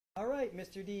All right,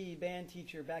 Mr. D, band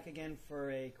teacher, back again for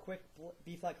a quick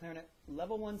B-flat clarinet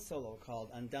level 1 solo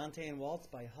called Andante and Waltz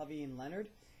by Hovey and Leonard.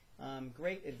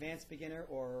 Great advanced beginner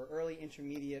or early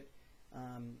intermediate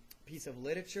piece of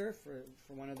literature for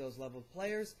one of those level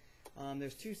players.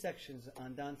 There's two sections,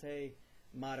 Andante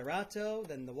Moderato,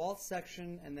 then the Waltz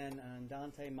section, and then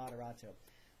Andante Moderato.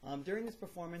 During this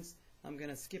performance, I'm going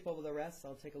to skip over the rest.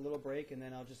 I'll take a little break, and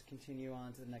then I'll just continue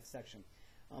on to the next section.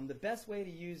 The best way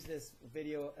to use this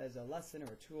video as a lesson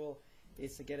or a tool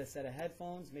is to get a set of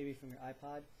headphones, maybe from your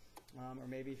iPod, or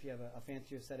maybe if you have a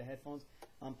fancier set of headphones.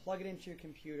 Plug it into your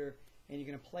computer, and you're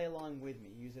going to play along with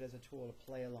me. Use it as a tool to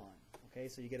play along. Okay,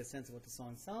 so you get a sense of what the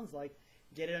song sounds like.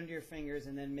 Get it under your fingers,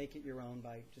 and then make it your own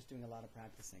by just doing a lot of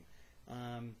practicing.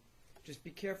 Just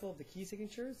be careful of the key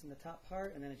signatures in the top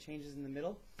part, and then it changes in the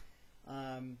middle.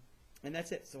 And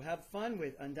that's it. So have fun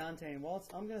with Andante and Waltz.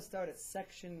 I'm going to start at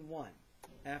section 1.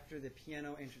 After the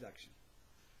piano introduction.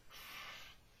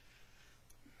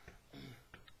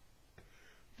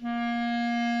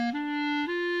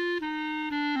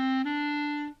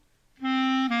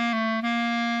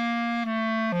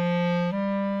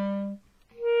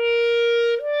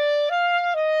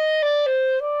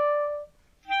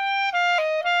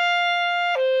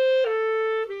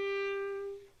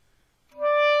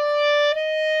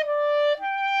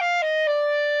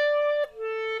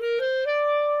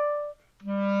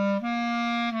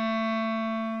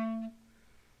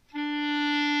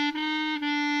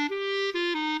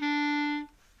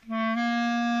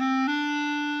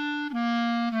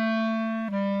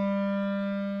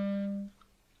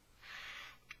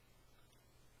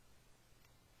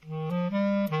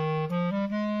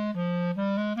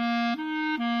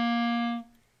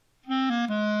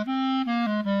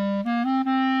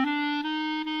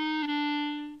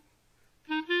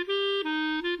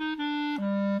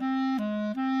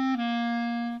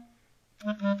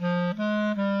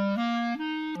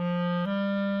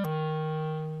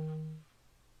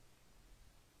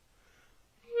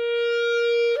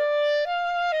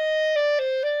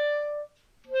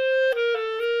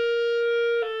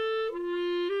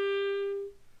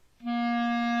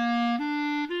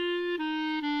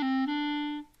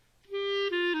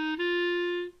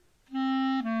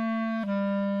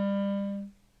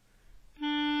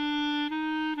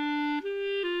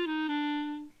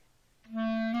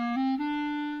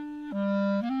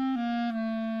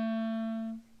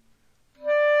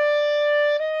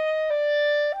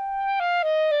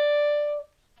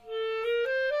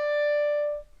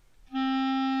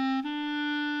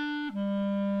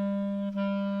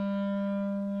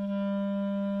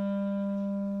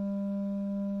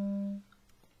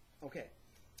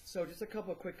 So just a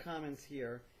couple of quick comments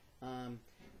here.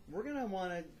 We're going to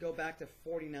want to go back to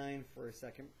 49 for a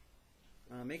second.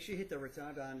 Make sure you hit the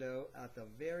ritardando at the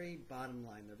very bottom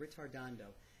line, the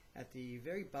ritardando at the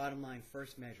very bottom line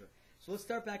first measure. So let's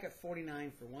start back at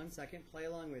 49 for 1 second. Play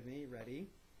along with me. Ready?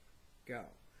 Go.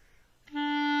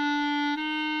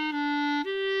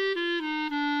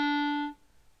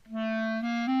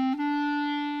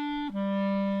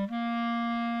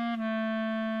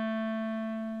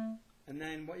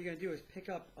 What you're going to do is pick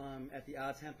up at the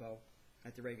odd tempo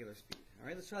at the regular speed. All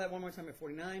right, let's try that one more time at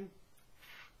 49.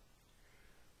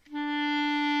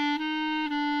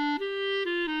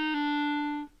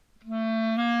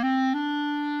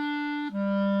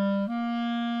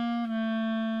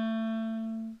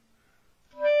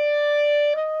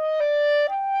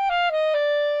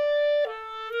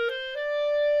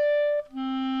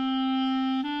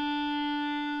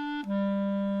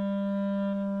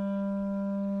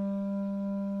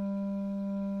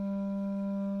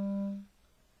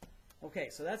 Okay,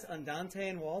 so that's Andante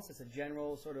and Waltz. It's a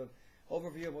general sort of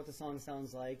overview of what the song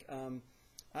sounds like.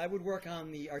 I would work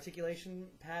on the articulation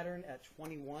pattern at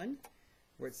 21,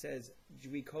 where it says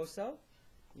giuicoso.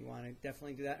 You want to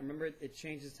definitely do that. Remember, it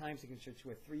changes time signature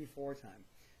to a 3/4 time.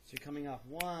 So you're coming off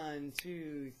 1,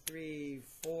 2, 3,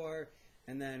 4,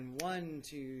 and then 1,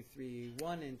 2, 3,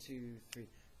 1 and 2, 3,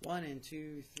 1 and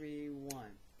 2, 3, 1.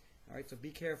 All right, so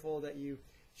be careful that you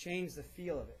change the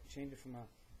feel of it. Change it from a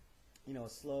a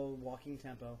slow walking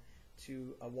tempo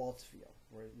to a waltz feel,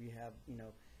 where we have,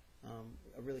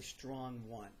 a really strong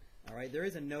 1. All right, there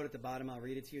is a note at the bottom. I'll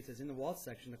read it to you. It says, in the waltz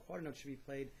section, the quarter note should be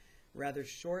played rather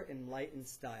short and light in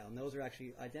style. And those are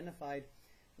actually identified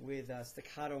with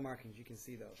staccato markings. You can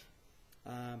see those.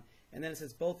 And then it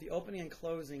says, both the opening and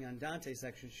closing Andante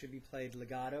section should be played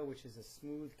legato, which is a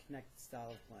smooth, connected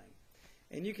style of playing.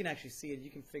 And you can actually see it. You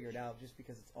can figure it out just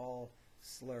because it's all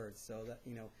slurred. So that,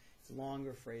 it's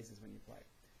longer phrases when you play.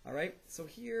 All right, so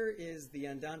here is the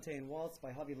Andante and Waltz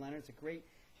by Hovey and Leonard. It's a great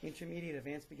intermediate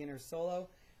advanced beginner solo.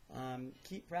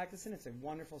 Keep practicing. It's a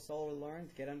wonderful solo to learn,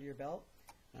 to get under your belt.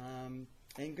 And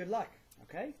good luck,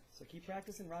 okay? So keep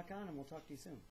practicing, rock on, and we'll talk to you soon.